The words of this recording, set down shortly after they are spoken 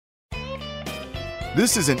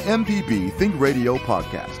This is an MPB Think Radio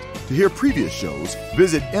podcast. To hear previous shows,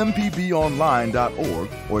 visit mpbonline.org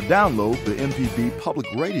or download the MPB Public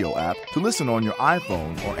Radio app to listen on your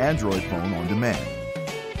iPhone or Android phone on demand.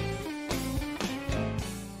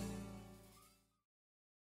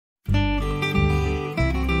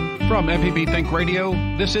 From MPB Think Radio,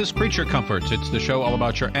 this is Creature Comforts. It's the show all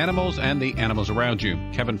about your animals and the animals around you.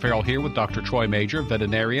 Kevin Farrell here with Dr. Troy Major,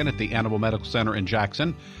 veterinarian at the Animal Medical Center in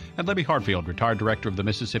Jackson, and Libby Hartfield, retired director of the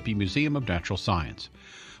Mississippi Museum of Natural Science.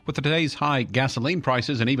 With today's high gasoline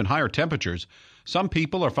prices and even higher temperatures, some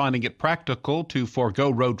people are finding it practical to forego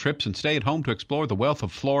road trips and stay at home to explore the wealth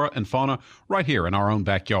of flora and fauna right here in our own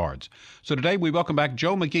backyards. So today we welcome back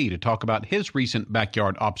Joe Magee to talk about his recent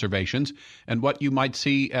backyard observations and what you might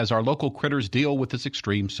see as our local critters deal with this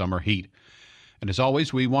extreme summer heat. And as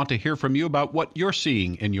always, we want to hear from you about what you're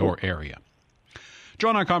seeing in your area.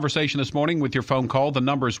 Join our conversation this morning with your phone call. The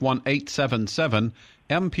number is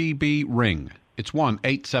 1-877-MPB-RING. It's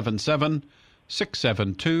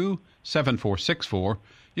 1-877-672-7464.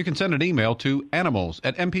 You can send an email to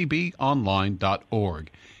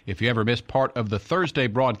animals@mpbonline.org. If you ever miss part of the Thursday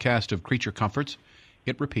broadcast of Creature Comforts,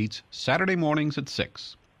 it repeats Saturday mornings at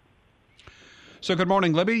 6. So good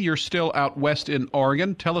morning, Libby. You're still out west in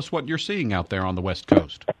Oregon. Tell us what you're seeing out there on the West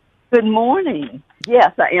Coast. Good morning.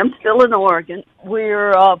 Yes, I am still in Oregon.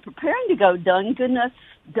 We're preparing to go Dungeness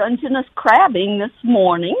crabbing this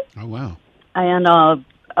morning. Oh, wow. And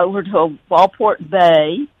over to Walport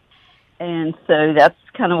Bay. And so that's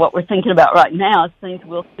kind of what we're thinking about right now is things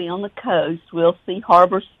we'll see on the coast. We'll see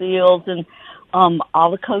harbor seals and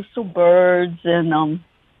all the coastal birds. And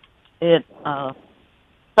it's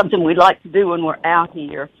something we like to do when we're out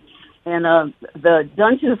here. And the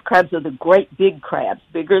Dungeness crabs are the great big crabs,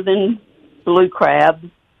 bigger than blue crabs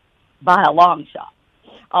by a long shot.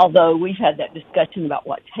 Although we've had that discussion about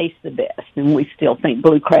what tastes the best, and we still think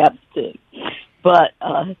blue crabs do. But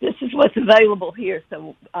this is what's available here,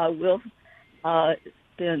 so we'll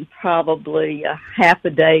spend probably half a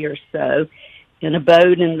day or so in a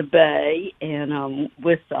boat in the bay and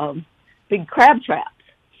with big crab traps.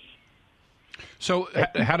 So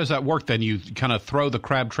how does that work then? You kind of throw the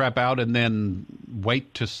crab trap out and then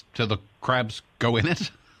wait till the crabs go in it?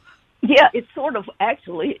 Yeah, it's sort of,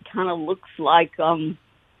 actually, it kind of looks like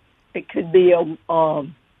it could be a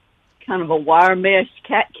kind of a wire mesh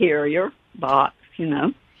cat carrier box, you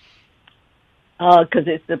know, because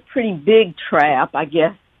it's a pretty big trap, I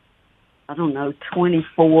guess, I don't know,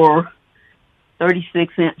 24,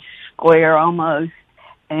 36-inch square almost.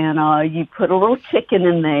 And you put a little chicken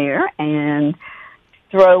in there and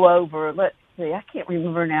throw over, let's see, I can't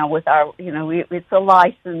remember now with our, you know, it's a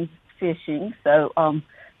licensed fishing. So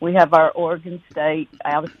we have our Oregon State,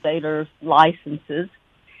 out-of-stater licenses.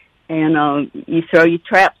 And you throw your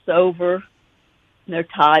traps over. They're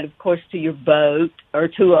tied, of course, to your boat or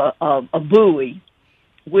to a buoy.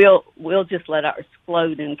 We'll just let ours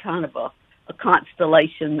float in kind of a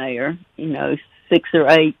constellation there, you know, 6 or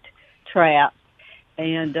 8 traps.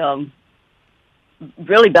 And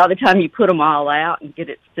really, by the time you put them all out and get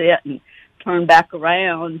it set and turn back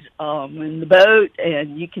around in the boat,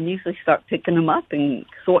 and you can usually start picking them up and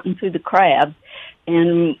sorting through the crabs.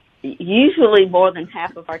 And usually more than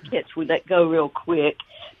half of our catch we let go real quick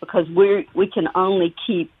because we can only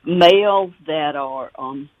keep males that are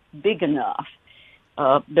big enough.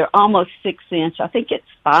 They're almost 6 inch. I think it's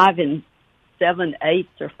 5 7/8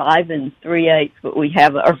 or 5 3/8, but we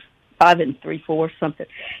have, or 5 3/4 something.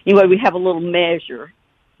 Anyway, we have a little measure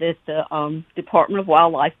that the Department of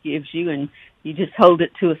Wildlife gives you, and you just hold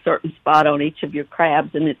it to a certain spot on each of your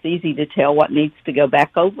crabs, and it's easy to tell what needs to go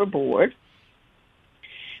back overboard.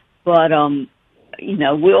 But, you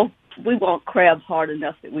know, we want crabs hard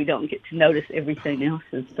enough that we don't get to notice everything else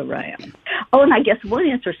that's around. Oh, and I guess one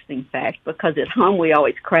interesting fact, because at home we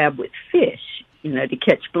always crab with fish, you know, to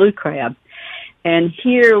catch blue crab. And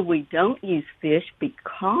here we don't use fish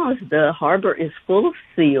because the harbor is full of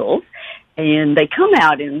seals, and they come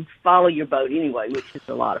out and follow your boat anyway, which is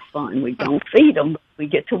a lot of fun. We don't feed them, but we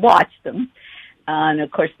get to watch them. And,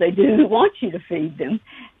 of course, they do want you to feed them.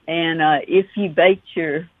 And if you bait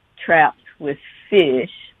your traps with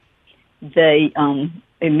fish, they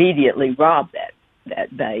immediately rob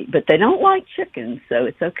that bait. But they don't like chicken, so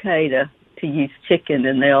it's okay to use chicken,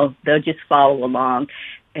 and they'll just follow along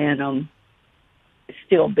and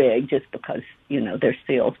still big just because, you know, they're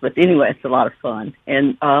seals. But anyway, it's a lot of fun.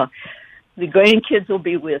 And the grandkids will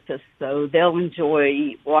be with us, so they'll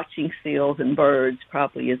enjoy watching seals and birds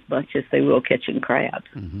probably as much as they will catching crabs.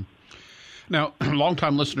 Mm-hmm. Now,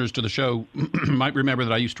 longtime listeners to the show might remember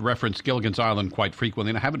that I used to reference Gilligan's Island quite frequently,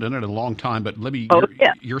 and I haven't done it in a long time, but Libby,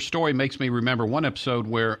 your story makes me remember one episode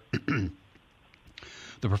where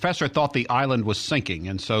the professor thought the island was sinking,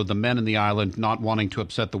 and so the men in the island, not wanting to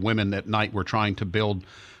upset the women at night, were trying to build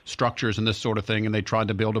structures and this sort of thing, and they tried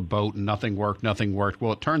to build a boat, and nothing worked.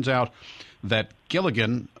 Well, it turns out that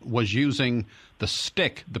Gilligan was using the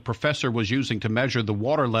stick the professor was using to measure the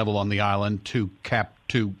water level on the island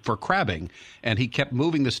for crabbing, and he kept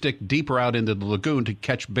moving the stick deeper out into the lagoon to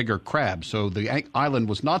catch bigger crabs. So the island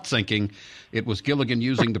was not sinking; it was Gilligan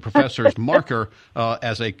using the professor's marker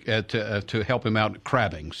to help him out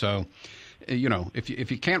crabbing. So,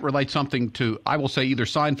 if you can't relate something to, I will say either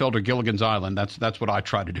Seinfeld or Gilligan's Island. That's what I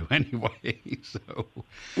try to do anyway. So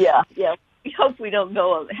yeah. We hope we don't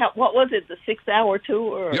go. What was it? The 6-hour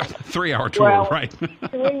tour? Yeah, 3-hour tour, right?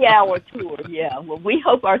 3-hour tour. Yeah. Well, we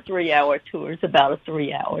hope our 3-hour tour is about a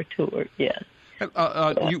 3-hour tour. Yes.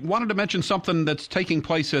 You wanted to mention something that's taking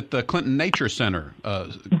place at the Clinton Nature Center.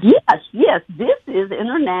 Yes. This is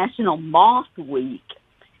International Moth Week,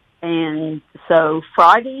 and so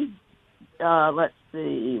Friday. Let's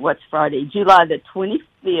see. What's Friday? July the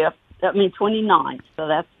 29th. So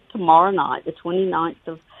that's tomorrow night, the 29th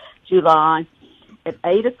of July at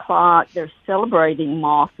 8:00. They're celebrating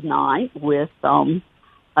Moth Night with a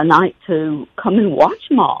night to come and watch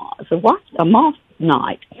moths, a moth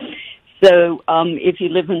night. So if you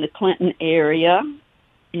live in the Clinton area,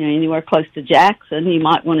 anywhere close to Jackson, you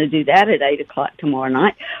might want to do that at 8:00 tomorrow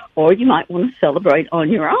night, or you might want to celebrate on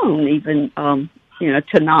your own, even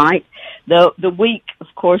tonight. The week, of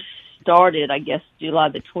course, started, I guess, July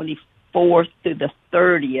the 24th through the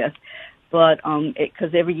 30th. But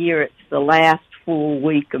because every year it's the last full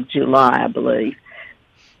week of July, I believe.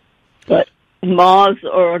 But moths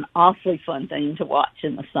are an awfully fun thing to watch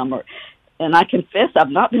in the summer. And I confess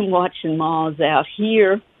I've not been watching moths out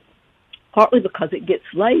here, partly because it gets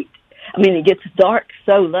late. I mean, it gets dark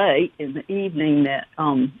so late in the evening that,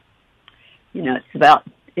 it's about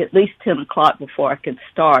at least 10 o'clock before I can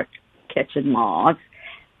start catching moths.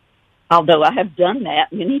 Although I have done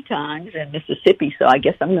that many times in Mississippi, so I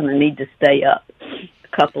guess I'm going to need to stay up a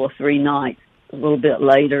couple of 3 nights a little bit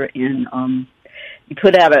later. And you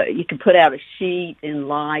can put out a sheet and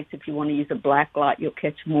lights. If you want to use a black light, you'll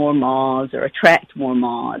catch more moths or attract more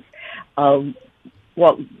moths.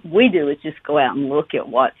 What we do is just go out and look at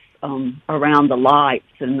what's around the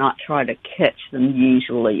lights and not try to catch them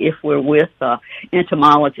usually. If we're with an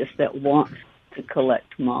entomologist that wants to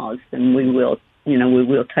collect moths, then we will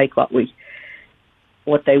take what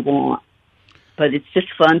they want. But it's just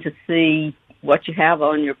fun to see what you have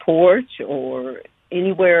on your porch or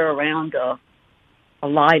anywhere around a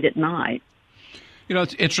light at night.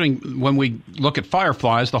 It's interesting when we look at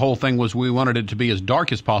fireflies, the whole thing was we wanted it to be as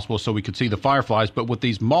dark as possible so we could see the fireflies. But with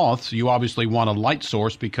these moths, you obviously want a light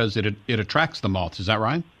source because it attracts the moths. Is that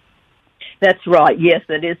right? That's right. Yes,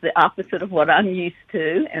 that is the opposite of what I'm used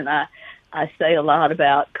to. And I say a lot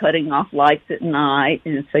about cutting off lights at night,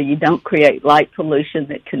 and so you don't create light pollution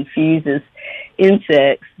that confuses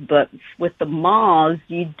insects. But with the moths,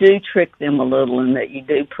 you do trick them a little in that you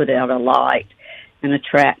do put out a light and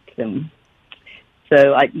attract them.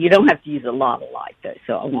 So you don't have to use a lot of light, though,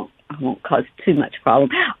 so I won't cause too much problem.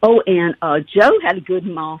 Oh, and Joe had a good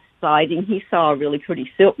moth sighting. He saw a really pretty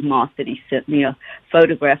silk moth that he sent me a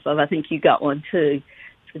photograph of. I think you got one, too.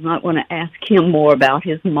 You might want to ask him more about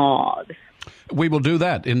his moths. We will do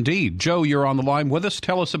that, indeed. Joe, you're on the line with us.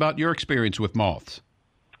 Tell us about your experience with moths.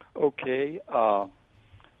 Okay.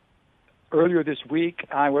 Earlier this week,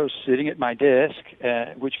 I was sitting at my desk,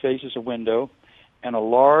 which faces a window, and a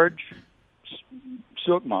large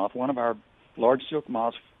silk moth, one of our large silk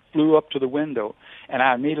moths, flew up to the window, and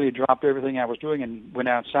I immediately dropped everything I was doing and went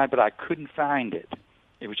outside, but I couldn't find it.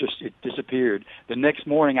 It disappeared. The next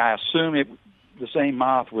morning, I assumed the same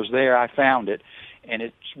moth was there. I found it, and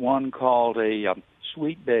it's one called a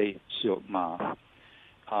sweet bay silk moth.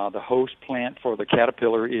 The host plant for the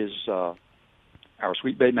caterpillar is our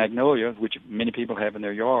sweet bay magnolia, which many people have in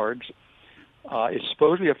their yards. It's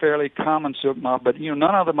supposedly a fairly common silk moth, but none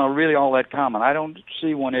of them are really all that common. I don't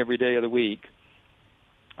see one every day of the week.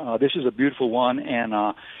 This is a beautiful one,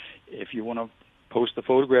 and if you want to post the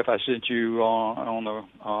photograph I sent you on the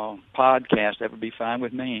podcast, that would be fine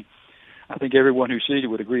with me. I think everyone who sees it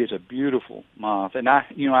would agree it's a beautiful moth, and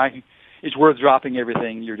it's worth dropping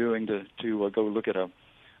everything you're doing to go look at a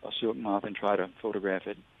silk moth and try to photograph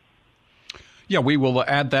it. Yeah, we will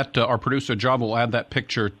add that. Our producer, John, will add that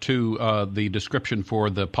picture to the description for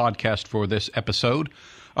the podcast for this episode.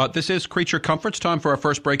 This is Creature Comforts. Time for our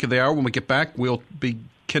first break of the hour. When we get back, we'll be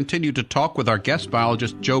continue to talk with our guest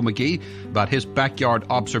biologist, Joe Magee, about his backyard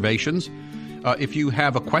observations. If you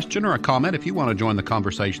have a question or a comment, if you want to join the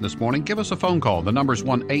conversation this morning, give us a phone call. The number is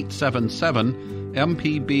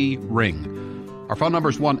 1-877-MPB-RING. Our phone number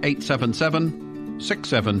is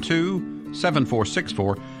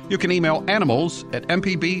 1-877-672-7464. You can email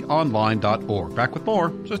animals@mpbonline.org. Back with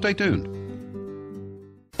more, so stay tuned.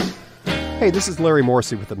 Hey, this is Larry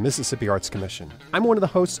Morrissey with the Mississippi Arts Commission. I'm one of the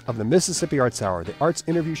hosts of the Mississippi Arts Hour, the arts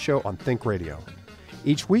interview show on Think Radio.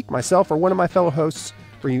 Each week, myself or one of my fellow hosts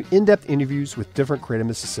bring you in-depth interviews with different creative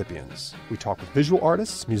Mississippians. We talk with visual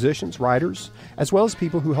artists, musicians, writers, as well as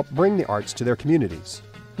people who help bring the arts to their communities.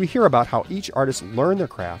 We hear about how each artist learned their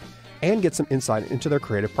craft and get some insight into their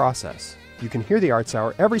creative process. You can hear the Arts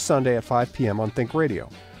Hour every Sunday at 5 p.m. on Think Radio,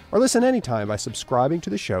 or listen anytime by subscribing to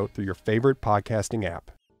the show through your favorite podcasting app.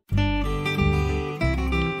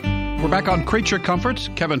 We're back on Creature Comforts.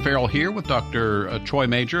 Kevin Farrell here with Dr. Troy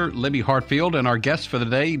Major, Libby Hartfield, and our guest for the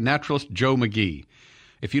day, naturalist Joe Magee.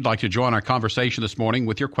 If you'd like to join our conversation this morning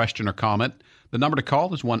with your question or comment, the number to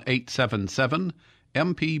call is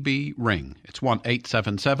 1-877-MPB-RING. It's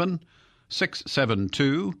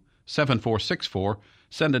 1-877-672-7464.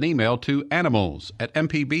 Send an email to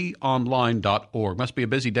animals@mpbonline.org. Must be a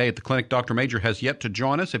busy day at the clinic. Dr. Major has yet to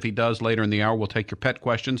join us. If he does later in the hour, we'll take your pet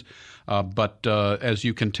questions. But as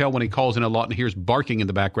you can tell when he calls in a lot and hears barking in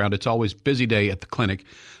the background, it's always busy day at the clinic.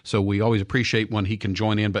 So we always appreciate when he can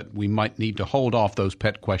join in, but we might need to hold off those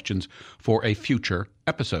pet questions for a future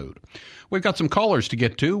episode. We've got some callers to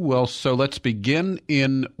get to. Well, so let's begin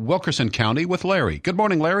in Wilkerson County with Larry. Good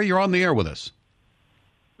morning, Larry. You're on the air with us.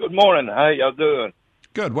 Good morning. How y'all doing?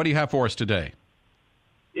 Good. What do you have for us today?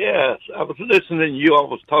 Yes, I was listening to you. I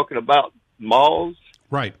was talking about moths.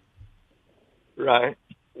 Right. Right.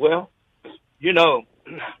 Well, you know,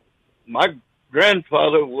 my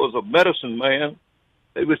grandfather was a medicine man.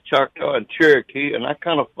 He was Choctaw and Cherokee, and I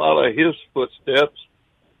kind of follow his footsteps.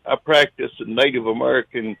 I practice the Native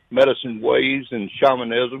American medicine ways and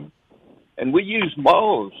shamanism, and we use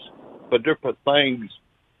moths for different things,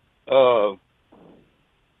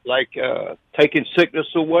 like taking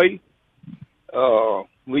sickness away.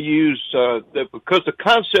 We use because the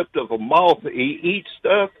concept of a moth eats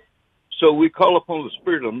stuff, so we call upon the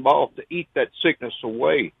spirit of the moth to eat that sickness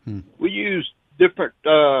away. We use different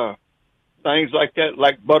things like that,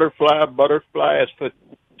 like butterfly. Butterfly is for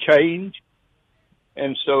change,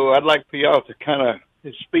 and so I'd like for y'all to kind of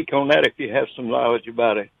speak on that if you have some knowledge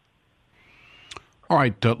about it. All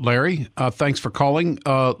right, Larry, thanks for calling.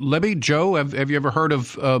 Libby, Joe, have you ever heard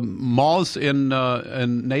of moths in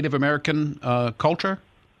Native American culture?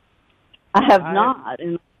 I have not,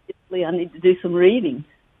 and obviously I need to do some reading.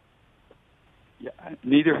 Yeah,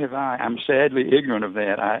 neither have I. I'm sadly ignorant of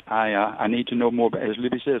that. I need to know more. As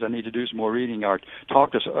Libby says, I need to do some more reading or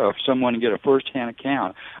talk to someone and get a first-hand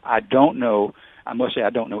account. I don't know. I must say I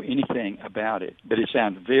don't know anything about it, but it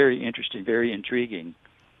sounds very interesting, very intriguing.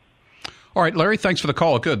 All right, Larry, thanks for the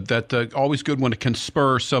call. Good. That always good when it can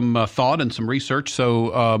spur some thought and some research.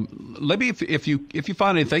 So, Libby, if you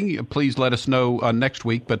find anything, please let us know next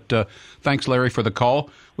week. But thanks, Larry, for the call.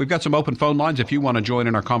 We've got some open phone lines. If you want to join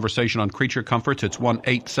in our conversation on Creature Comforts, it's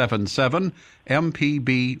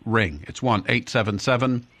 1-877-MPB-RING. It's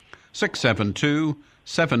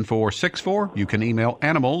 1-877-672-7464. You can email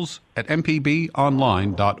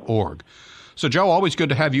animals@mpbonline.org. So, Joe, always good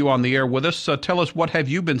to have you on the air with us. Tell us, what have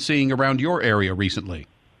you been seeing around your area recently?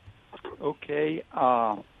 Okay.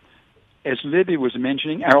 As Libby was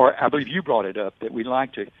mentioning, or I believe you brought it up, that we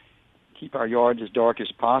like to keep our yards as dark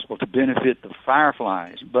as possible to benefit the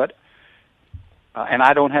fireflies. But and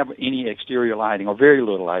I don't have any exterior lighting, or very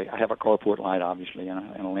little. I have a carport light, obviously,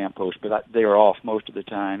 and a lamppost, but they are off most of the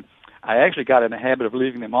time. I actually got in the habit of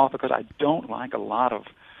leaving them off because I don't like a lot of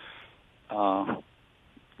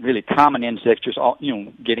really common insects just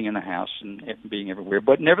getting in the house and being everywhere.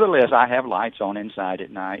 But nevertheless, I have lights on inside at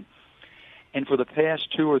night. And for the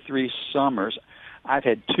past 2 or 3 summers, I've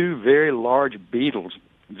had 2 very large beetles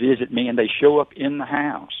visit me, and they show up in the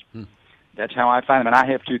house. That's how I find them. And I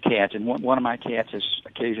have 2 cats, and one of my cats has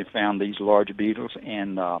occasionally found these large beetles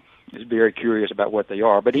and is very curious about what they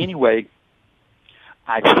are. But anyway,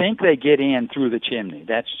 I think they get in through the chimney.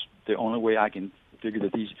 That's the only way I can figure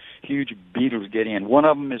that these huge beetles get in. One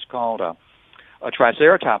of them is called a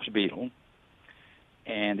Triceratops beetle,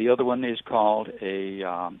 and the other one is called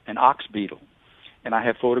an ox beetle. And I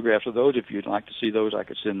have photographs of those. If you'd like to see those, I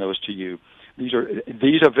could send those to you. These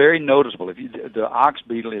are very noticeable. The ox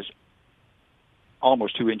beetle is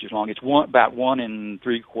almost 2 inches long. It's about 1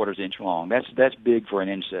 3/4 inch long. That's big for an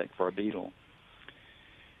insect, for a beetle.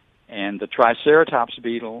 And the Triceratops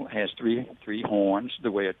beetle has three horns, the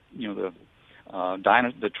way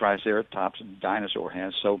the Triceratops dinosaur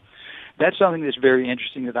has. So that's something that's very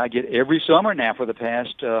interesting that I get every summer now for the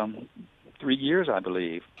past 3 years, I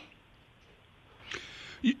believe.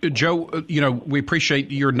 Joe, we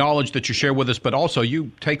appreciate your knowledge that you share with us, but also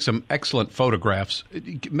you take some excellent photographs.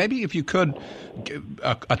 Maybe if you could,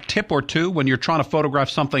 a tip or two when you're trying to photograph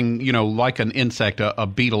something, like an insect, a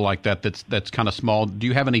beetle like that's kind of small. Do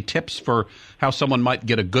you have any tips for how someone might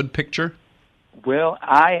get a good picture? Well,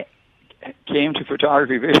 I came to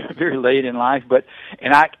photography very, very late in life,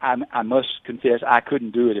 and I must confess I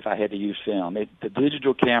couldn't do it if I had to use film. The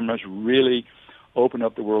digital cameras really open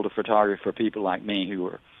up the world of photography for people like me who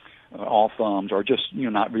are all thumbs or just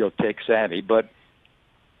not real tech savvy. But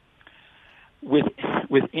with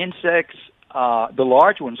insects, the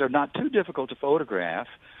large ones are not too difficult to photograph.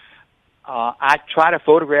 I try to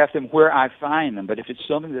photograph them where I find them, but if it's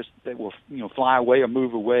something that will fly away or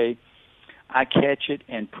move away, I catch it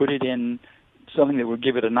and put it in something that will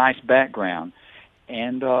give it a nice background.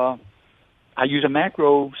 And I use a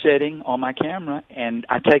macro setting on my camera, and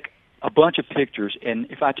I take a bunch of pictures, and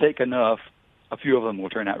if I take enough, a few of them will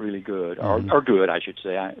turn out really good, or good, I should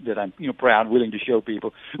say, that I'm proud, willing to show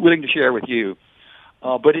people, willing to share with you.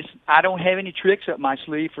 But I don't have any tricks up my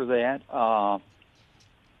sleeve for that.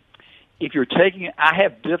 If you're I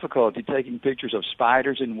have difficulty taking pictures of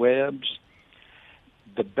spiders and webs.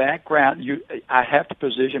 The background, I have to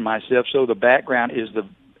position myself so the background is the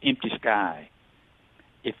empty sky.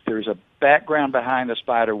 If there's a background behind the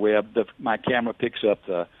spider web, my camera picks up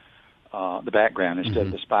the background instead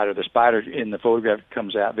of the spider. The spider in the photograph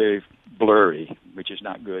comes out very blurry, which is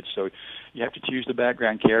not good. So you have to choose the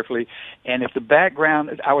background carefully. And if the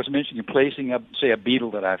background, I was mentioning placing up, say, a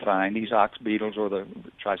beetle that I find, these ox beetles or the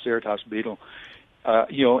Triceratops beetle,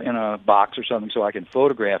 in a box or something so I can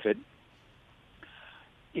photograph it.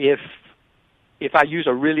 If I use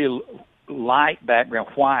a really light background,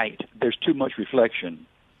 white, there's too much reflection.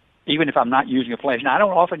 Even if I'm not using a flash. Now, I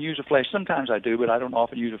don't often use a flash. Sometimes I do, but I don't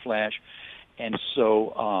often use a flash. And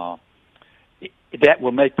so that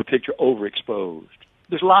will make the picture overexposed.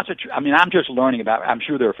 There's lots of, I'm just learning about, I'm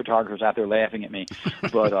sure there are photographers out there laughing at me,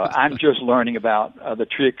 but I'm just learning about the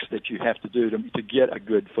tricks that you have to do to get a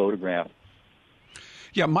good photograph.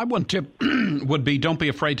 Yeah, my one tip would be don't be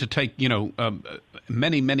afraid to take,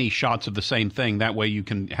 many, many shots of the same thing. That way you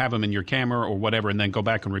can have them in your camera or whatever and then go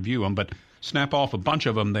back and review them. But snap off a bunch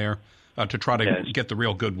of them there to try to get the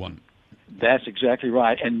real good one. That's exactly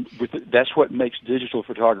right. And that's what makes digital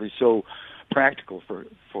photography so practical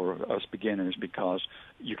for us beginners, because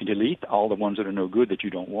you can delete all the ones that are no good that you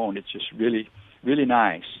don't want. It's just really, really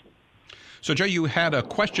nice. So, Joe, you had a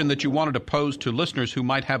question that you wanted to pose to listeners who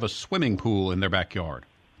might have a swimming pool in their backyard.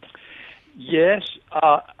 Yes.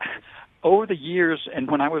 Over the years, and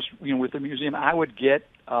when I was with the museum, I would get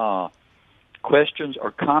questions or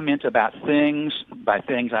comments about things, by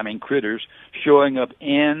things I mean critters, showing up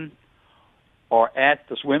in or at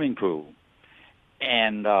the swimming pool.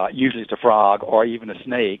 And usually it's a frog or even a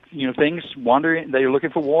snake. Things wandering, they're looking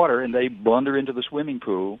for water, and they blunder into the swimming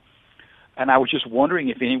pool. And I was just wondering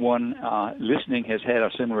if anyone listening has had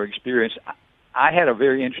a similar experience. I had a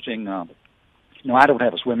very interesting, I don't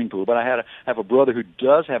have a swimming pool, but I have a brother who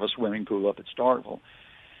does have a swimming pool up at Starkville.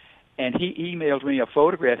 And he emailed me a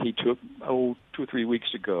photograph he took, 2 or 3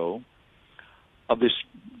 weeks ago, of this,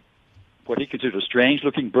 what he considered a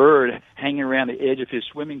strange-looking bird hanging around the edge of his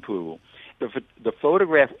swimming pool. The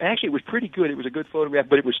photograph, actually, it was pretty good. It was a good photograph,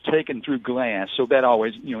 but it was taken through glass, so that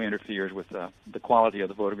always, interferes with the quality of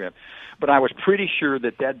the photograph. But I was pretty sure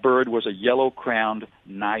that bird was a yellow-crowned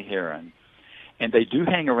night heron. And they do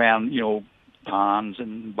hang around, ponds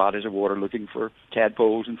and bodies of water looking for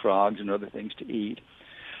tadpoles and frogs and other things to eat.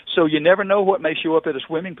 So you never know what may show up at a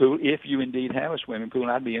swimming pool if you indeed have a swimming pool,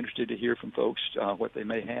 and I'd be interested to hear from folks what they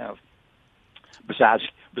may have. Besides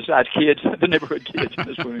kids, the neighborhood kids in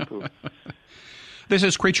the swimming pool. This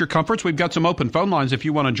is Creature Comforts. We've got some open phone lines if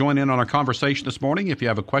you want to join in on our conversation this morning. If you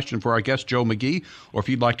have a question for our guest, Joe Magee, or if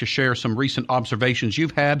you'd like to share some recent observations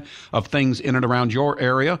you've had of things in and around your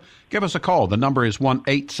area, give us a call. The number is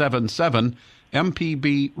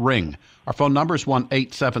 1-877-MPB-RING. Our phone number is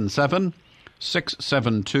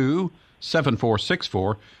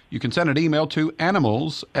 1-877-672-7464. You can send an email to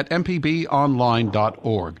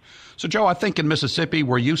animals@mpbonline.org. So, Joe, I think in Mississippi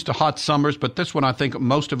we're used to hot summers, but this one I think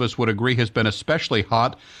most of us would agree has been especially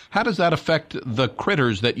hot. How does that affect the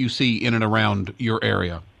critters that you see in and around your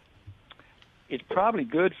area? It's probably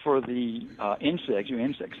good for the insects.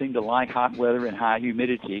 Insects seem to like hot weather and high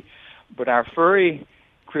humidity, but our furry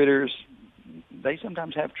critters they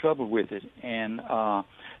sometimes have trouble with it. And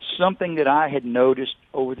something that I had noticed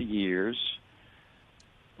over the years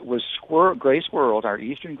was gray squirrels, our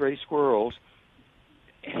eastern gray squirrels,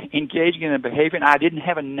 engaging in a behavior, and I didn't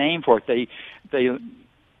have a name for it. They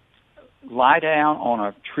lie down on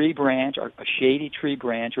a tree branch, or a shady tree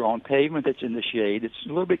branch, or on pavement that's in the shade. It's a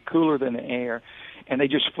little bit cooler than the air, and they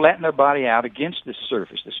just flatten their body out against this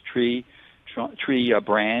surface, this tree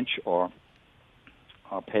branch or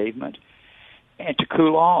pavement, and to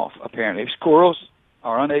cool off. Apparently, squirrels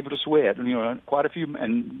are unable to sweat. Quite a few,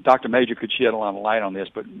 and Dr. Major could shed a lot of light on this,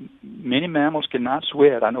 but many mammals cannot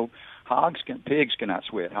sweat. I know pigs cannot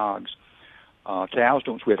sweat. Hogs, cows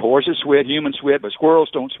don't sweat. Horses sweat. Humans sweat, but squirrels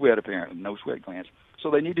don't sweat. Apparently, no sweat glands.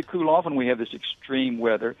 So they need to cool off when we have this extreme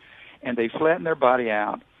weather, and they flatten their body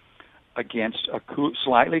out against a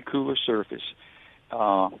slightly cooler surface,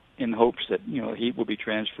 in hopes that heat will be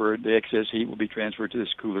transferred. The excess heat will be transferred to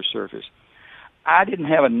this cooler surface. I didn't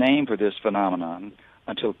have a name for this phenomenon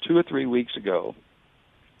until 2 or 3 weeks ago.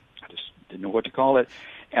 I just didn't know what to call it.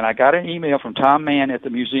 And I got an email from Tom Mann at the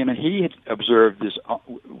museum, and he had observed this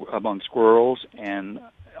among squirrels and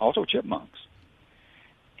also chipmunks.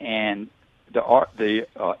 And the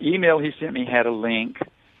email he sent me had a link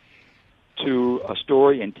to a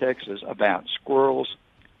story in Texas about squirrels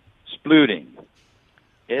splooting,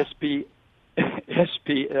 S-P-L-O-O-T-I-N-G,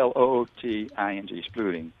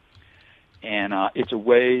 splooting. And it's a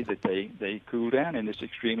way that they cool down in this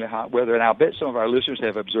extremely hot weather. And I'll bet some of our listeners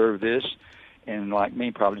have observed this, and like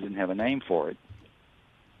me, probably didn't have a name for it.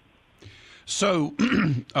 So,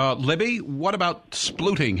 Libby, what about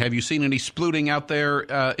splooting? Have you seen any splooting out there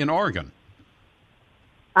in Oregon?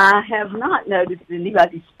 I have not noticed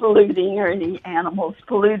anybody splooting or any animals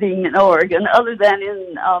splooting in Oregon, other than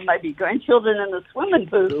in maybe grandchildren in the swimming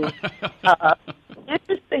pool.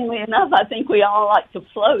 Interestingly enough, I think we all like to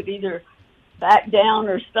float either back down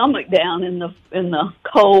or stomach down in the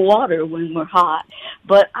cold water when we're hot.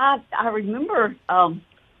 But I remember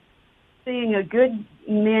seeing a good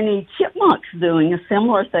many chipmunks doing a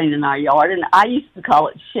similar thing in our yard, and I used to call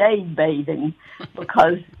it shade bathing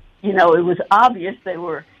because, it was obvious they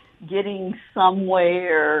were getting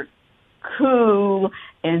somewhere cool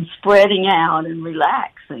and spreading out and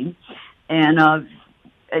relaxing. And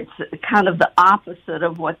it's kind of the opposite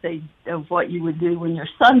of what you would do when you're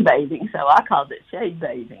sunbathing, so I called it shade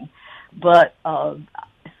bathing. But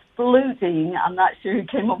splooting, I'm not sure who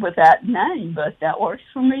came up with that name, but that works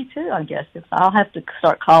for me too, I guess. If I'll have to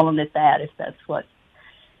start calling it that if that's what's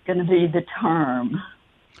going to be the term.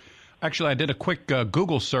 Actually, I did a quick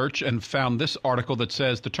Google search and found this article that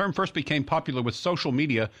says the term first became popular with social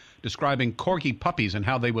media describing corgi puppies and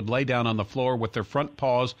how they would lay down on the floor with their front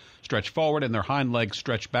paws stretched forward and their hind legs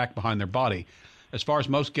stretched back behind their body. As far as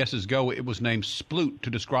most guesses go, it was named sploot to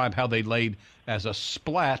describe how they laid as a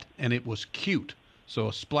splat, and it was cute. So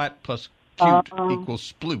a splat plus cute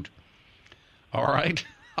equals sploot. All right.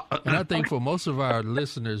 And I think for most of our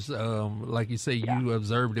listeners, like you say, you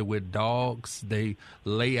observed it with dogs. They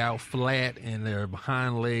lay out flat and their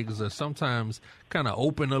hind legs are sometimes kind of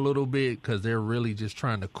open a little bit because they're really just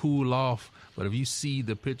trying to cool off. But if you see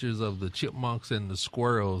the pictures of the chipmunks and the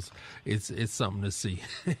squirrels, it's something to see.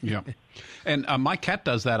 Yeah. And my cat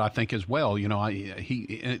does that, I think, as well.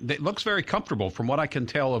 It looks very comfortable from what I can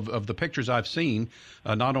tell of the pictures I've seen.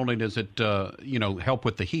 Not only does it, help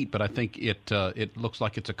with the heat, but I think it looks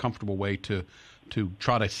like it's a comfortable way to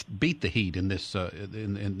try to beat the heat in this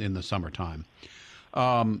in the summertime.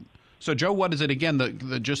 So, Joe, what is it again?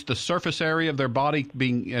 Just the surface area of their body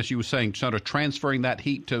being, as you were saying, sort of transferring that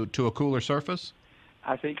heat to a cooler surface?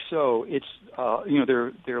 I think so. It's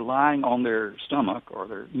they're lying on their stomach, or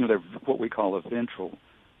they're what we call the ventral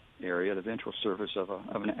area, the ventral surface of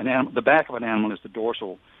an animal. The back of an animal is the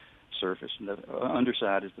dorsal surface, and the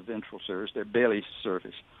underside is the ventral surface, their belly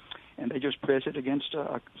surface, and they just press it against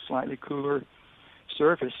a slightly cooler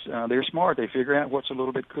surface. They're smart. They figure out what's a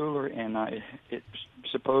little bit cooler, and it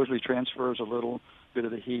supposedly transfers a little bit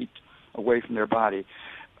of the heat away from their body.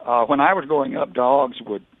 When I was growing up, dogs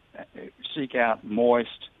would seek out moist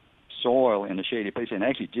soil in a shady place and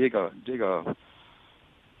actually dig a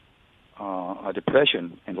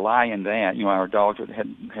depression and lie in that. Our dogs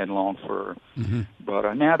had long fur,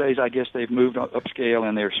 but nowadays I guess they've moved upscale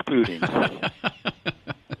and they're splooting.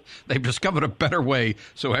 They've discovered a better way,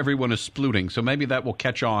 so everyone is splooting. So maybe that will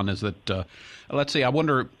catch on. Let's see. I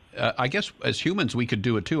wonder I guess as humans we could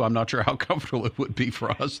do it too. I'm not sure how comfortable it would be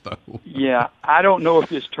for us, though. Yeah, I don't know if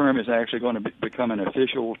this term is actually going to become an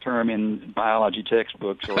official term in biology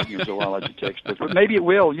textbooks or zoology textbooks, but maybe it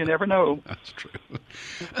will. You never know. That's true.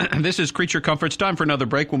 This is Creature Comforts. Time for another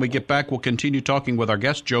break. When we get back, we'll continue talking with our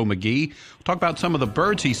guest, Joe Magee. We'll talk about some of the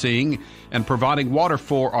birds he's seeing and providing water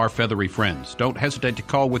for our feathery friends. Don't hesitate to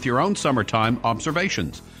call with your own summertime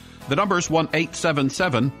observations. The number is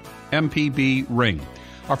 1-877-MPB-RING.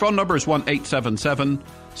 Our phone number is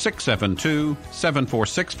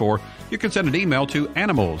 1-877-672-7464. You can send an email to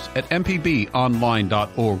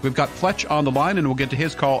animals@mpbonline.org. We've got Fletch on the line, and we'll get to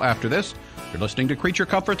his call after this. You're listening to Creature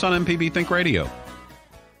Comforts on MPB Think Radio.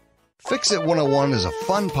 Fix It 101 is a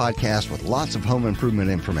fun podcast with lots of home improvement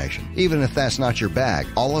information. Even if that's not your bag,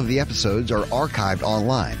 all of the episodes are archived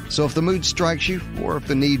online. So if the mood strikes you, or if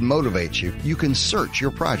the need motivates you, you can search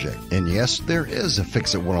your project. And yes, there is a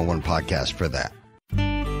Fix It 101 podcast for that.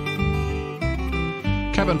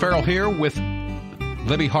 Kevin Farrell here with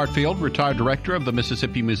Libby Hartfield, retired director of the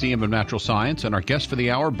Mississippi Museum of Natural Science, and our guest for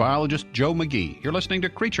the hour, biologist Joe Magee. You're listening to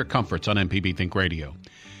Creature Comforts on MPB Think Radio.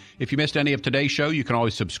 If you missed any of today's show, you can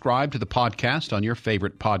always subscribe to the podcast on your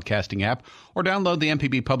favorite podcasting app or download the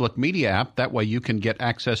MPB Public Media app. That way you can get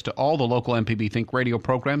access to all the local MPB Think Radio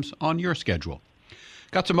programs on your schedule.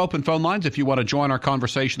 Got some open phone lines if you want to join our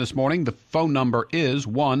conversation this morning. The phone number is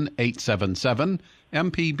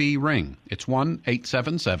 1-877-MPB-RING. It's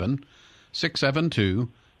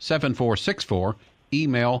 1-877-672-7464.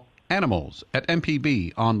 Email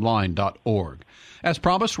animals@mpbonline.org. As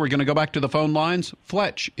promised, we're going to go back to the phone lines.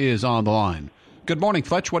 Fletch is on the line. Good morning,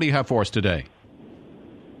 Fletch. What do you have for us today?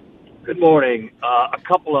 Good morning. A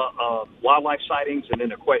couple of wildlife sightings and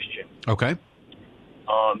then a question. Okay.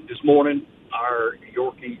 This morning, our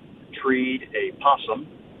Yorkie treed a possum,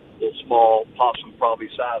 a little small possum, probably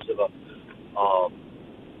the size of a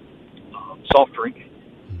soft drink.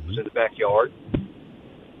 It was in the backyard.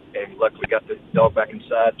 And luckily got the dog back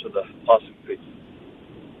inside so the possum could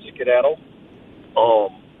skedaddle.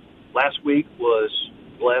 Last week was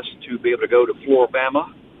blessed to be able to go to Flora,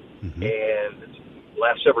 and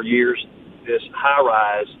last several years, this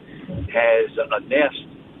high-rise has a nest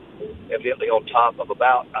evidently on top of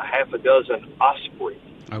about a half a dozen osprey.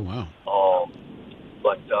 Oh, wow.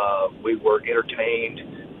 But we were entertained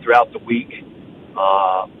throughout the week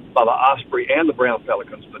by the osprey and the brown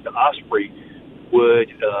pelicans, but the osprey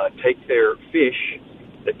would take their fish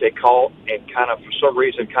that they caught and kind of, for some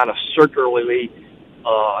reason, kind of circularly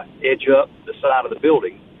edge up the side of the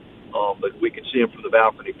building. But we could see them from the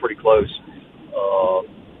balcony pretty close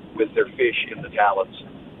with their fish in the talons,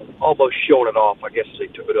 almost showing it off. I guess they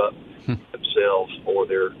took it up themselves or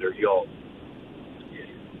their young.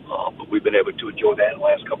 But we've been able to enjoy that in the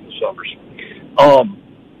last couple of summers.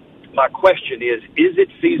 My question is it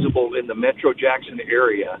feasible in the Metro Jackson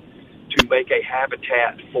area to make a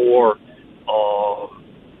habitat for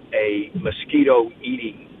a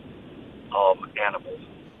mosquito-eating animal?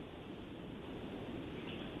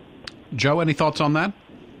 Joe, any thoughts on that?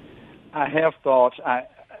 I have thoughts.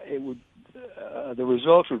 The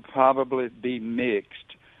results would probably be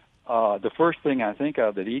mixed. The first thing I think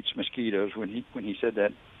of that eats mosquitoes when he said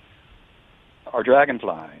that are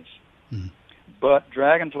dragonflies. But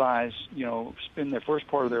dragonflies, spend their first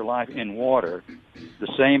part of their life in water, the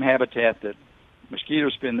same habitat that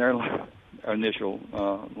mosquitoes spend their initial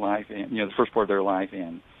life in, the first part of their life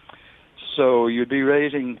in. So you'd be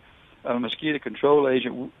raising a mosquito control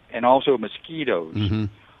agent and also mosquitoes.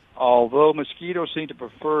 Although mosquitoes seem to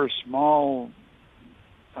prefer small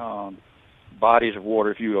bodies of water,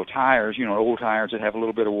 if you will, tires, old tires that have a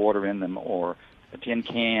little bit of water in them, or a tin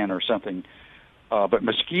can or something. But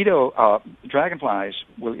dragonflies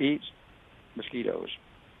will eat mosquitoes,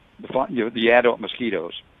 the adult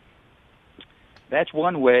mosquitoes. That's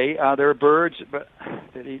one way. There are birds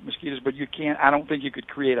that eat mosquitoes, but I don't think you could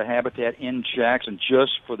create a habitat in Jackson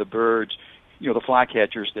just for the birds, the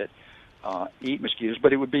flycatchers that eat mosquitoes.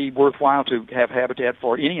 But it would be worthwhile to have habitat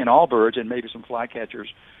for any and all birds, and maybe some flycatchers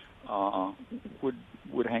would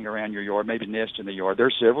hang around your yard, maybe nest in the yard. There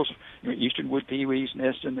are several. Eastern wood peewees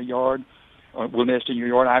nest in the yard. Will nest in your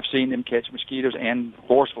yard. I've seen them catch mosquitoes and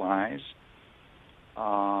horseflies.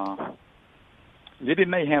 Libby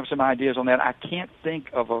may have some ideas on that. I can't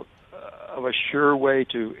think of a sure way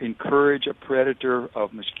to encourage a predator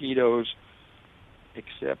of mosquitoes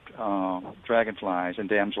except dragonflies and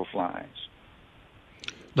damselflies.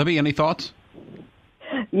 Libby, any thoughts?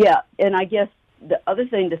 Yeah, and I guess the other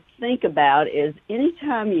thing to think about is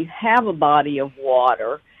anytime you have a body of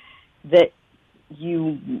water that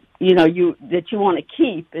you want to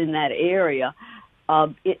keep in that area,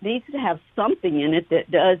 it needs to have something in it that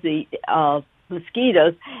does eat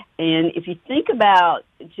mosquitoes. And if you think about,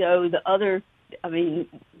 Joe,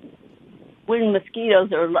 when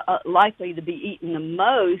mosquitoes are likely to be eaten the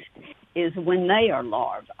most is when they are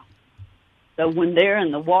larvae. So when they're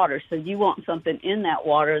in the water, so you want something in that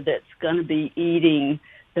water that's going to be eating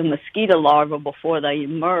the mosquito larvae before they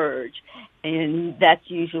emerge, and that's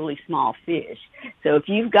usually small fish. So if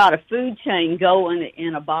you've got a food chain going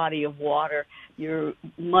in a body of water, you're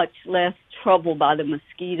much less troubled by the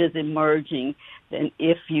mosquitoes emerging than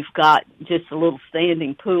if you've got just a little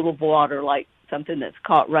standing pool of water, like something that's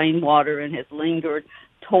caught rainwater and has lingered.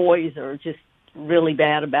 Toys are just really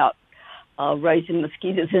bad about raising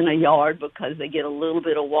mosquitoes in a yard because they get a little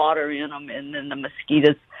bit of water in them, and then the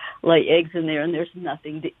mosquitoes lay eggs in there, and there's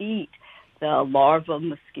nothing to eat, the larva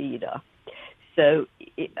mosquito. So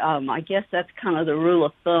I guess that's kind of the rule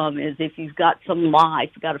of thumb, is if you've got some life,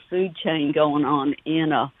 got a food chain going on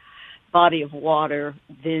in a body of water,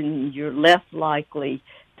 then you're less likely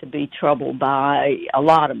to be troubled by a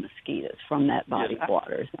lot of mosquitoes from that body of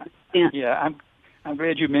water. I'm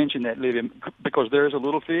glad you mentioned that, Livia, because there's a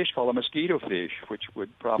little fish called a mosquito fish, which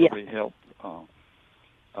would probably help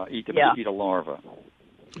eat the mosquito larva.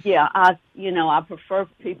 Yeah, I prefer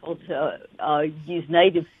people to use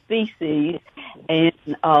native species, and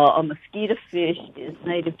a mosquito fish is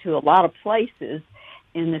native to a lot of places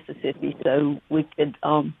in Mississippi, so we could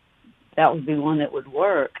that would be one that would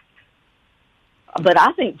work. But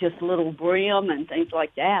I think just little brim and things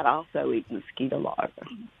like that also eat mosquito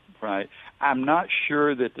larvae. Right. I'm not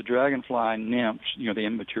sure that the dragonfly nymphs, the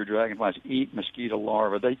immature dragonflies, eat mosquito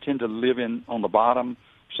larvae. They tend to live on the bottom.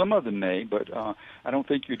 Some of them may, but I don't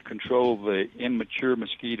think you'd control the immature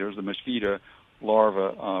mosquitoes, the mosquito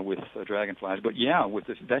larvae, with dragonflies. But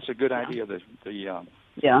that's a good idea. The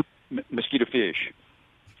mosquito fish,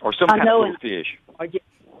 or some kind of little fish.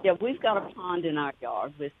 Yeah, we've got a pond in our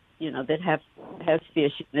yard with that has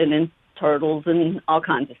fish and then turtles and all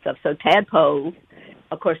kinds of stuff. So tadpoles.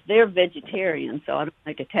 Of course, they're vegetarian, so I don't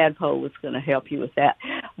think a tadpole is going to help you with that.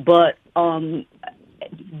 But the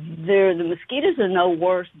mosquitoes are no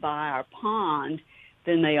worse by our pond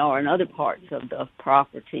than they are in other parts of the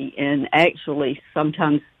property. And actually,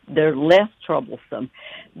 sometimes they're less troublesome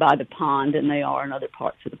by the pond than they are in other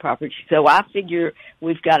parts of the property. So I figure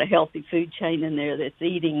we've got a healthy food chain in there that's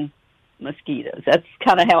eating mosquitoes. That's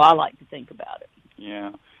kind of how I like to think about it.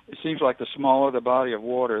 Yeah. It seems like the smaller the body of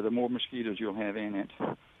water, the more mosquitoes you'll have in it.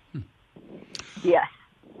 Yes,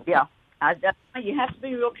 yeah. You have to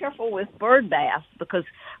be real careful with bird baths because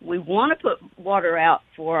we want to put water out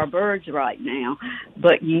for our birds right now,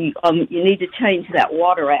 but you need to change that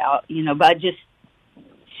water out, by just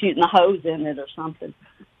shooting the hose in it or something.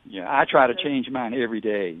 Yeah, I try to change mine every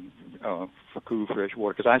day for cool, fresh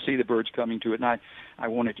water because I see the birds coming to it, and I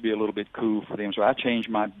want it to be a little bit cool for them, so I change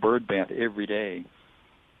my bird bath every day.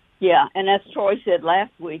 Yeah, and as Troy said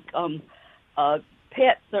last week,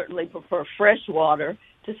 pets certainly prefer fresh water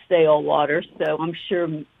to stale water, so I'm sure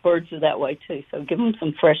birds are that way too. So give them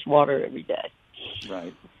some fresh water every day.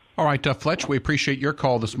 Right. All right, Fletch, we appreciate your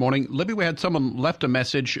call this morning. Libby, we had someone left a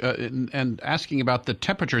message and asking about the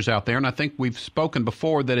temperatures out there, and I think we've spoken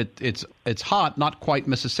before that it's hot, not quite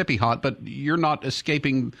Mississippi hot, but you're not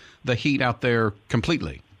escaping the heat out there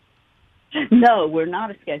completely. No, we're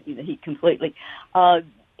not escaping the heat completely.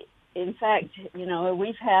 In fact,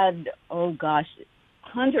 we've had,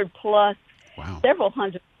 100-plus, several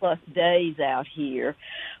 100-plus days out here.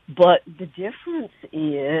 But the difference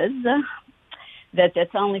is that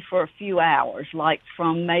that's only for a few hours, like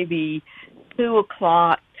from maybe 2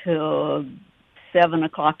 o'clock to 7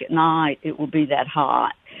 o'clock at night, it will be that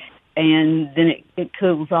hot. And then it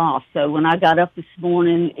cools off. So when I got up this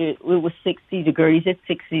morning, it was 60 degrees. It's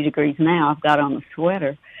 60 degrees now. I've got on a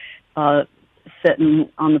sweater. Sitting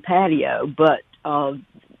on the patio, but I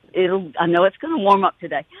know it's going to warm up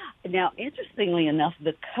today. Now, interestingly enough,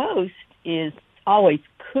 the coast is always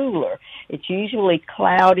cooler. It's usually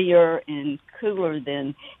cloudier and cooler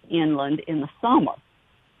than inland in the summer.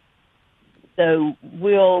 So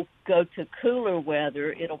we'll go to cooler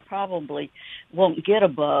weather. It'll probably won't get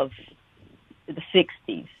above the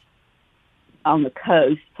 60s on the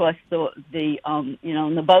coast, plus the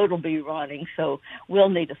boat will be running, so we'll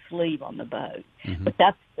need a sleeve on the boat. Mm-hmm. But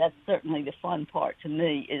that's certainly the fun part to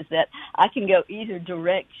me, is that I can go either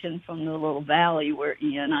direction from the little valley we're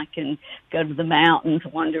in. I can go to the mountains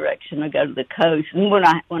one direction, or go to the coast. And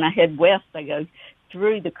when I head west, I go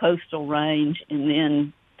through the coastal range and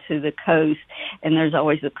then to the coast, and there's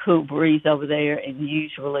always a cool breeze over there and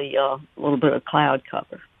usually a little bit of cloud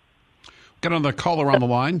cover. Got another caller on the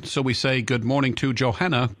line, so we say good morning to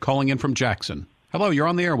Johanna calling in from Jackson. Hello, you're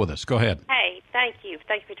on the air with us. Go ahead. Hey, thank you.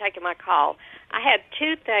 Thank you for taking my call. I had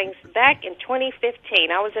two things. Back in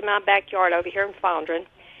 2015, I was in my backyard over here in Fondren,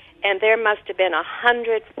 and there must have been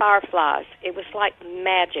 100 fireflies. It was like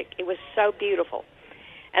magic. It was so beautiful.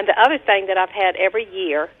 And the other thing that I've had every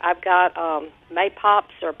year, I've got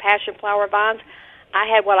maypops or passion flower vines. I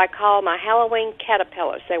had what I call my Halloween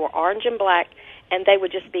caterpillars. They were orange and black, and they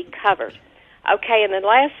would just be covered. Okay, in the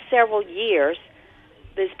last several years,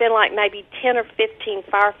 there's been like maybe 10 or 15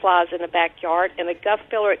 fireflies in the backyard, and the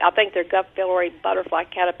I think they're Guff-fillery butterfly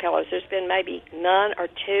caterpillars. There's been maybe none or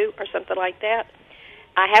two or something like that.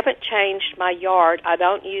 I haven't changed my yard. I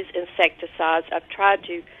don't use insecticides. I've tried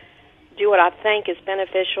to do what I think is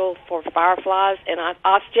beneficial for fireflies, and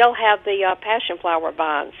I still have the passion flower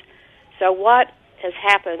vines. So what has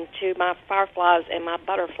happened to my fireflies and my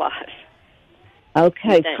butterflies?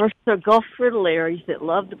 Okay, first there are Gulf fritillaries that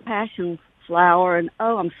love the passion flower, and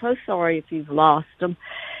I'm so sorry if you've lost them.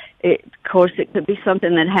 Of course, it could be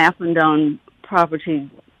something that happened on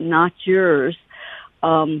property not yours.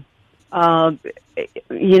 I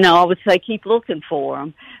would say keep looking for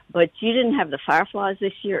them. But you didn't have the fireflies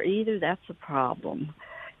this year either. That's a problem.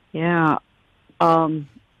 Yeah. I'm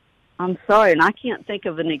sorry, and I can't think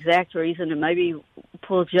of an exact reason, and maybe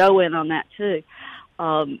pull Joe in on that too.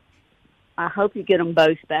 I hope you get them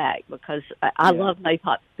both back, because I love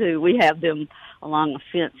maypops too. We have them along a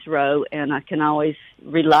fence row, and I can always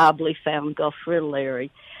reliably find Gulf fritillary.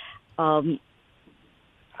 I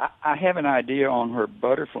have an idea on her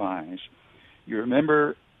butterflies. You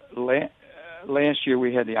remember last year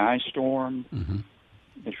we had the ice storm. Mm-hmm.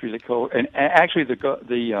 It's really cold, and actually the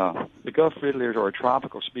Gulf fritillaries are a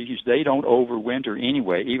tropical species. They don't overwinter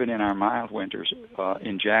anyway, even in our mild winters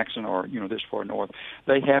in Jackson or this far north.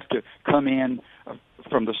 They have to come in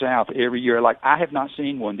from the south every year. Like, I have not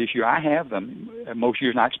seen one this year. I have them most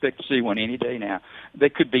years, and I expect to see one any day now. They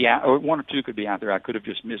could be out, or one or two could be out there. I could have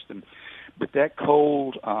just missed them, but that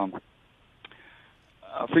cold.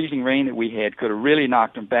 Freezing rain that we had could have really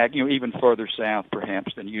knocked them back, even further south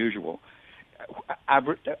perhaps than usual.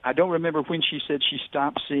 I don't remember when she said she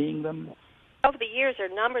stopped seeing them. Over the years,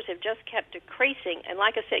 their numbers have just kept decreasing, and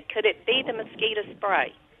like I said, could it be the mosquito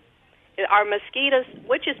spray? Are mosquitoes,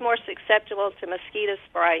 which is more susceptible to mosquito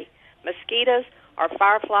spray, mosquitoes or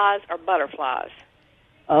fireflies or butterflies?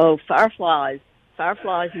 Oh, fireflies.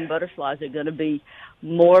 Fireflies and butterflies are going to be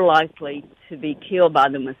more likely to be killed by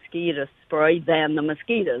the mosquito spray than the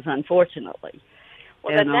mosquitoes, unfortunately.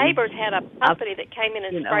 Well, the neighbors had a company that came in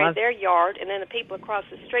and sprayed their yard, and then the people across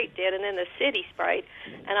the street did, and then the city sprayed.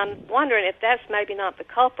 And I'm wondering if that's maybe not the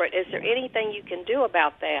culprit. Is there anything you can do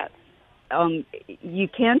about that? You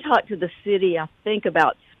can talk to the city, I think,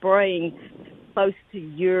 about spraying close to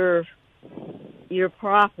your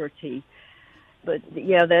property. But,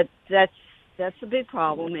 yeah, that's a big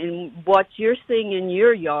problem. And what you're seeing in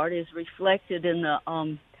your yard is reflected in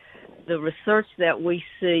the research that we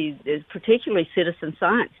see, is particularly citizen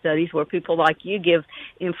science studies, where people like you give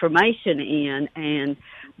information in, and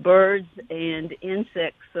birds and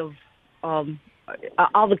insects of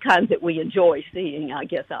all the kinds that we enjoy seeing, I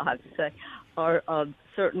guess I'll have to say, are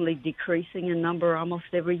certainly decreasing in number almost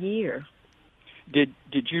every year. Did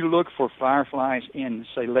you look for fireflies in,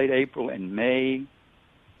 say, late April and May?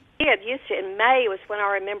 Yeah, used to. In May was when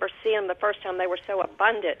I remember seeing them the first time. They were so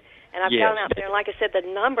abundant. And I've gone out there, and like I said, the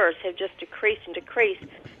numbers have just decreased and decreased.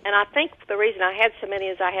 And I think the reason I had so many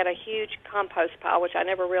is I had a huge compost pile, which I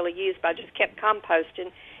never really used, but I just kept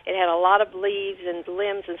composting. It had a lot of leaves and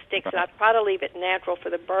limbs and sticks, and I try to leave it natural for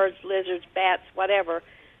the birds, lizards, bats, whatever.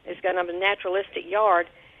 It's going to have a naturalistic yard.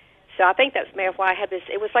 So I think that's maybe why I had this.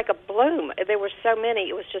 It was like a bloom. There were so many.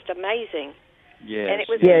 It was just amazing. Yes. And it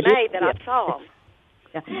was in May that I saw them.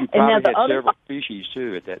 Yeah. You probably had several species,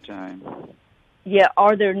 too, at that time. Yeah,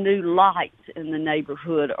 are there new lights in the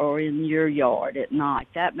neighborhood or in your yard at night?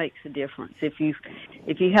 That makes a difference. If you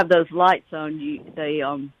have those lights on,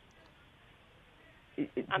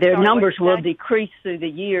 their numbers will decrease through the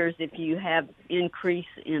years if you have increase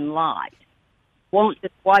in light. Won't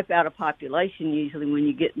just wipe out a population usually when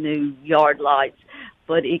you get new yard lights,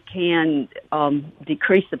 but it can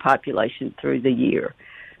decrease the population through the year.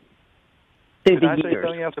 Can I say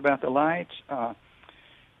something else about the lights?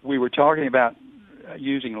 We were talking about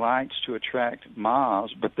using lights to attract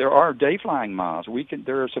moths, but there are day-flying moths.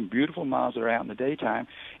 There are some beautiful moths that are out in the daytime,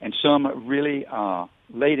 and some really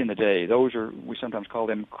late in the day. We sometimes call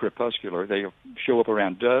them crepuscular. They show up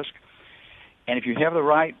around dusk, and if you have the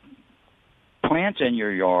right plants in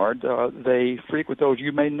your yard, they frequent those.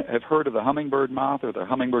 You may have heard of the hummingbird moth or the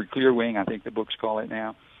hummingbird clearwing, I think the books call it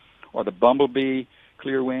now, or the bumblebee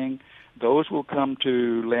clearwing. those will come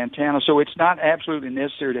to Lantana. So it's not absolutely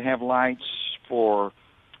necessary to have lights for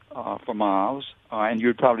moths, and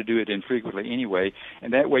you'd probably do it infrequently anyway.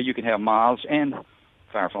 And that way you can have moths and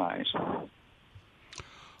fireflies.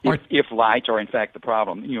 If lights are in fact the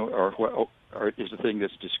problem, or is the thing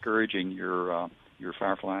that's discouraging your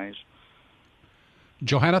fireflies.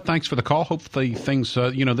 Johanna, thanks for the call. Hopefully things,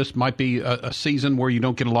 this might be a season where you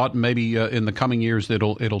don't get a lot, and maybe in the coming years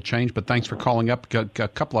it'll change. But thanks for calling up. Got a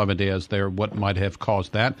couple of ideas there what might have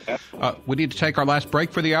caused that. We need to take our last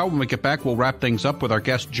break for the hour. When we get back, we'll wrap things up with our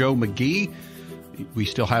guest, Joe Magee. We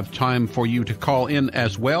still have time for you to call in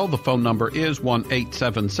as well. The phone number is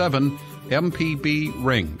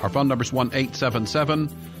 1-877-MPB-RING. Our phone number is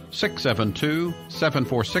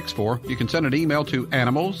 1-877-672-7464. You can send an email to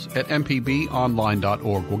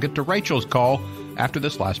animals@mpbonline.org. We'll get to Rachel's call after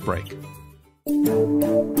this last break.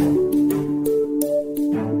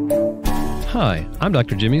 Hi, I'm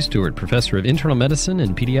Dr. Jimmy Stewart, Professor of Internal Medicine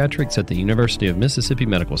and Pediatrics at the University of Mississippi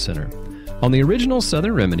Medical Center. On the original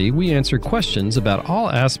Southern Remedy, we answer questions about all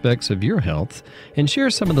aspects of your health and share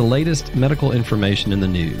some of the latest medical information in the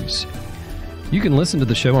news. You can listen to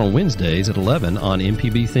the show on Wednesdays at 11 on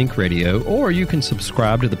MPB Think Radio, or you can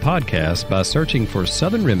subscribe to the podcast by searching for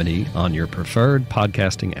Southern Remedy on your preferred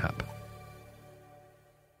podcasting app.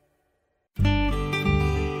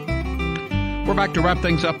 We're back to wrap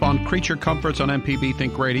things up on Creature Comforts on MPB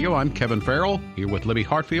Think Radio. I'm Kevin Farrell, here with Libby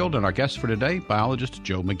Hartfield and our guest for today, biologist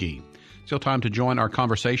Joe Magee. Still time to join our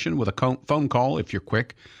conversation with a phone call if you're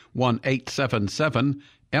quick.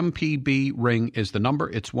 1-877-MPB-RING is the number.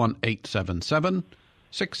 It's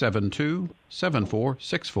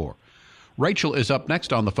 1-877-672-7464. Rachel is up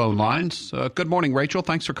next on the phone lines. Good morning, Rachel.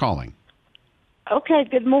 Thanks for calling. Okay,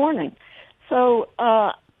 good morning. So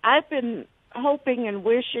I've been hoping and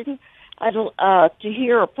wishing to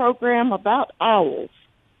hear a program about owls.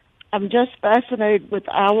 I'm just fascinated with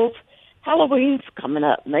owls. Halloween's coming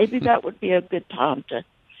up. Maybe that would be a good time to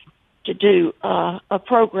do a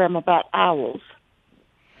program about owls.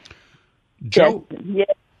 Joe? Yeah.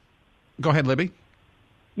 Go ahead, Libby.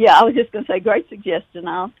 Yeah, I was just going to say, great suggestion.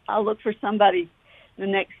 I'll look for somebody in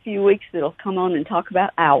the next few weeks that'll come on and talk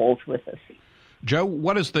about owls with us. Joe,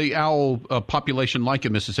 what is the owl population like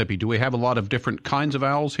in Mississippi? Do we have a lot of different kinds of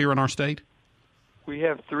owls here in our state? We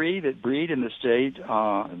have 3 that breed in the state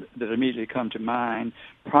that immediately come to mind.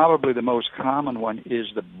 Probably the most common one is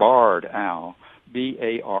the barred owl,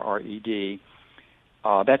 B-A-R-R-E-D.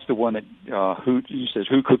 That's the one that he says,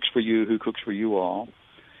 who cooks for you all.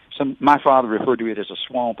 My father referred to it as a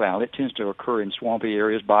swamp owl. It tends to occur in swampy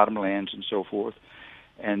areas, bottomlands, and so forth.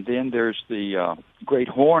 And then there's the great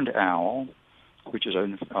horned owl, which is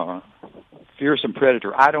a fearsome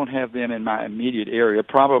predator. I don't have them in my immediate area,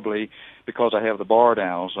 probably because I have the barred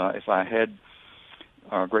owls. If I had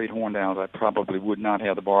great horned owls, I probably would not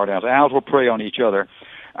have the barred owls. Owls will prey on each other.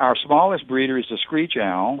 Our smallest breeder is the screech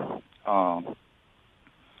owl, and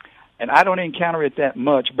I don't encounter it that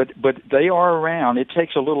much, but they are around. It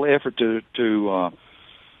takes a little effort to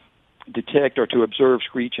detect or to observe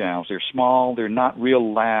screech owls. They're small, they're not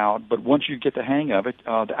real loud, but once you get the hang of it,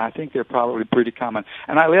 I think they're probably pretty common.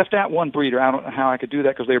 And I left out one breeder. I don't know how I could do that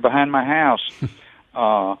because they're behind my house.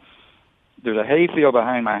 There's a hay field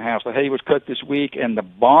behind my house. The hay was cut this week, and the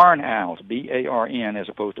barn owls, B-A-R-N as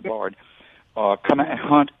opposed to barred, come and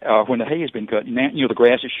hunt when the hay has been cut. Now, the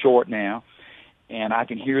grass is short now, and I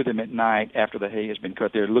can hear them at night after the hay has been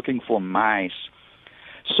cut. They're looking for mice.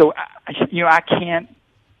 So, I can't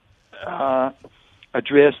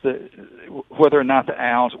address whether or not the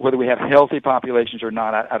owls, whether we have healthy populations or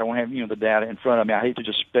not. I don't have the data in front of me. I hate to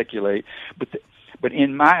just speculate, but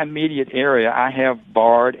in my immediate area, I have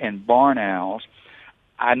barred and barn owls.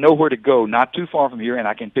 I know where to go, not too far from here, and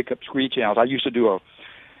I can pick up screech owls. I used to do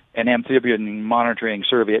an amphibian monitoring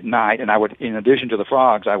survey at night, and I would, in addition to the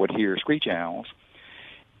frogs, I would hear screech owls.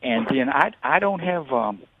 And then I don't have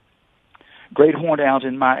great horned owls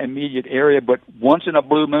in my immediate area, but once in a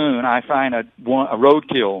blue moon, I find a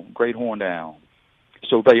roadkill great horned owl.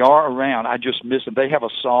 So they are around. I just miss them. They have a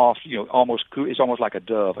soft, it's almost like a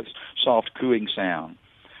dove, a soft cooing sound.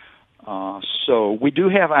 So we do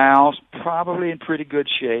have owls, probably in pretty good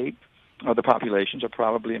shape. The populations are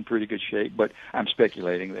probably in pretty good shape, but I'm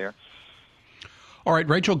speculating there. All right,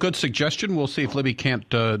 Rachel, good suggestion. We'll see if Libby can't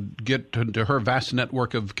get to her vast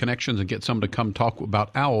network of connections and get someone to come talk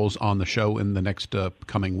about owls on the show in the next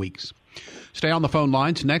coming weeks. Stay on the phone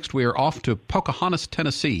lines. Next, we are off to Pocahontas,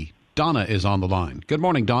 Tennessee. Donna is on the line. Good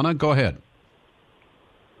morning, Donna. Go ahead.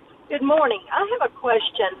 Good morning. I have a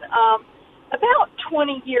question. About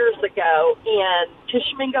 20 years ago in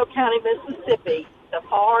Tishomingo County, Mississippi, the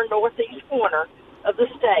far northeast corner of the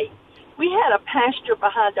state, we had a pasture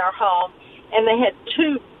behind our home, and they had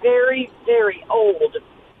two very, very old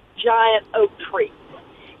giant oak trees.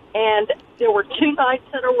 And there were 2 nights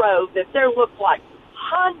in a row that there looked like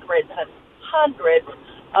hundreds and hundreds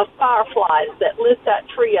of fireflies that lit that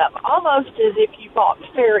tree up, almost as if you bought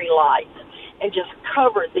fairy lights and just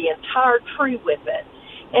covered the entire tree with it.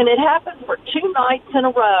 And it happened for 2 nights in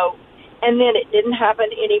a row, and then it didn't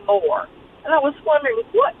happen anymore. And I was wondering,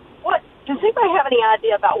 what does anybody have any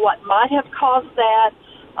idea about what might have caused that?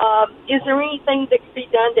 Is there anything that could be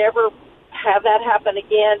done to ever have that happen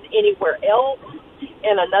again anywhere else,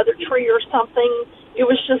 in another tree or something? It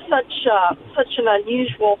was just such an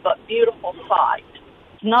unusual but beautiful sight.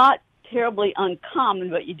 It's not terribly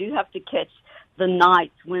uncommon, but you do have to catch the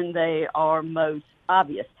nights when they are most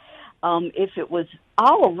obvious. If it was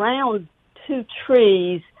all around 2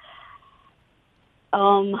 trees,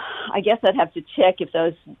 I guess I'd have to check if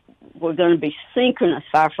those were going to be synchronous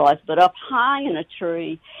fireflies. But up high in a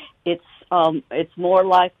tree, it's more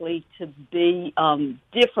likely to be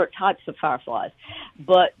different types of fireflies.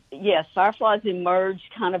 But yes, fireflies emerge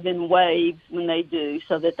kind of in waves when they do,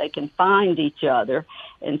 so that they can find each other,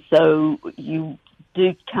 and so you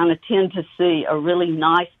do kind of tend to see a really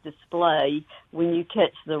nice display when you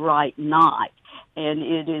catch the right night. And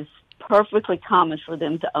it is perfectly common for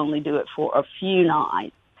them to only do it for a few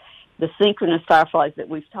nights. The synchronous fireflies that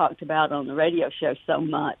we've talked about on the radio show so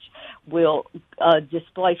much will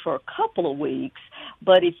display for a couple of weeks,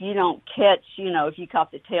 but if you don't catch, if you caught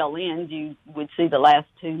the tail end, you would see the last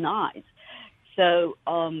 2 nights. So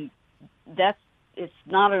it's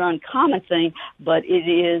not an uncommon thing, but it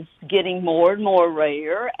is getting more and more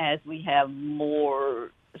rare as we have more,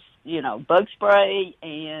 bug spray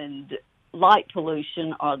and light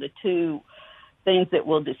pollution are the 2 things that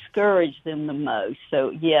will discourage them the most. So,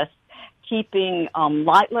 yes, keeping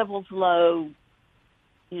light levels low,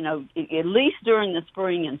 at least during the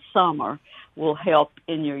spring and summer, will help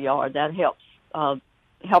in your yard. That helps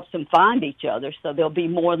them find each other, so there'll be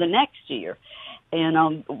more the next year.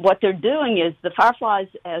 And what they're doing is the fireflies,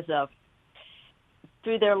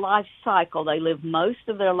 through their life cycle, they live most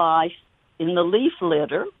of their life in the leaf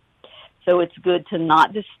litter. So it's good to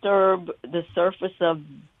not disturb the surface of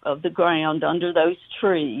the ground under those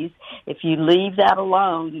trees. If you leave that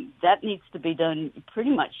alone, that needs to be done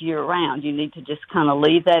pretty much year-round. You need to just kind of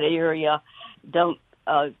leave that area.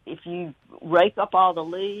 If you rake up all the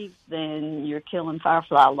leaves, then you're killing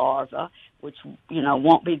firefly larvae, which,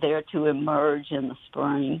 won't be there to emerge in the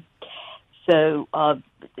spring. So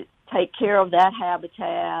take care of that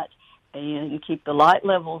habitat and keep the light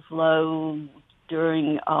levels low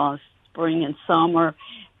during spring and summer,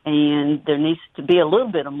 and there needs to be a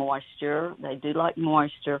little bit of moisture. They do like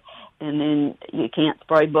moisture, and then you can't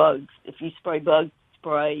spray bugs. If you spray bug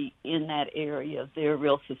spray in that area, they're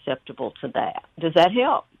real susceptible to that. Does that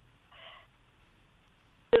help?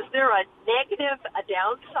 Is there a negative, a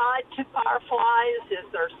downside to fireflies? Is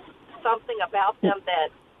there something about them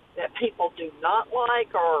that people do not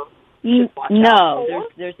like or should watch out for?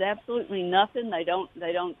 There's absolutely nothing. They don't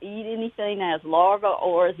eat anything as larvae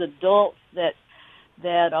or as adults that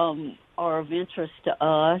are of interest to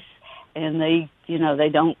us, and they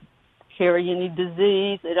don't carry any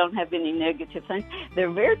disease. They don't have any negative things. They're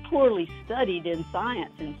very poorly studied in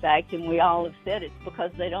science, in fact, and we all have said it's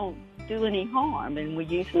because they don't do any harm, and we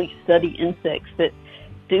usually study insects that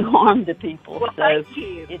do harm to people. Well, so thank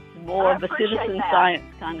you. It's more of a citizen science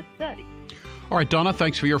kind of study. All right, Donna,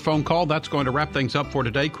 thanks for your phone call. That's going to wrap things up for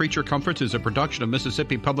today. Creature Comforts is a production of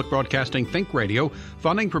Mississippi Public Broadcasting Think Radio,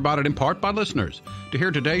 funding provided in part by listeners. To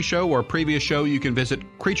hear today's show or a previous show, you can visit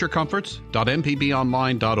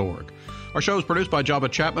creaturecomforts.mpbonline.org. Our show is produced by Java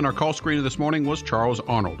Chapman. Our call screener this morning was Charles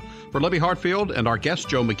Arnold. For Libby Hartfield and our guest,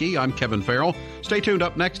 Joe Magee, I'm Kevin Farrell. Stay tuned.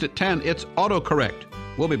 Up next at 10, it's AutoCorrect.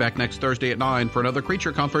 We'll be back next Thursday at 9 for another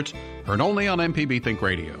Creature Comforts, heard only on MPB Think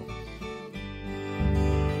Radio.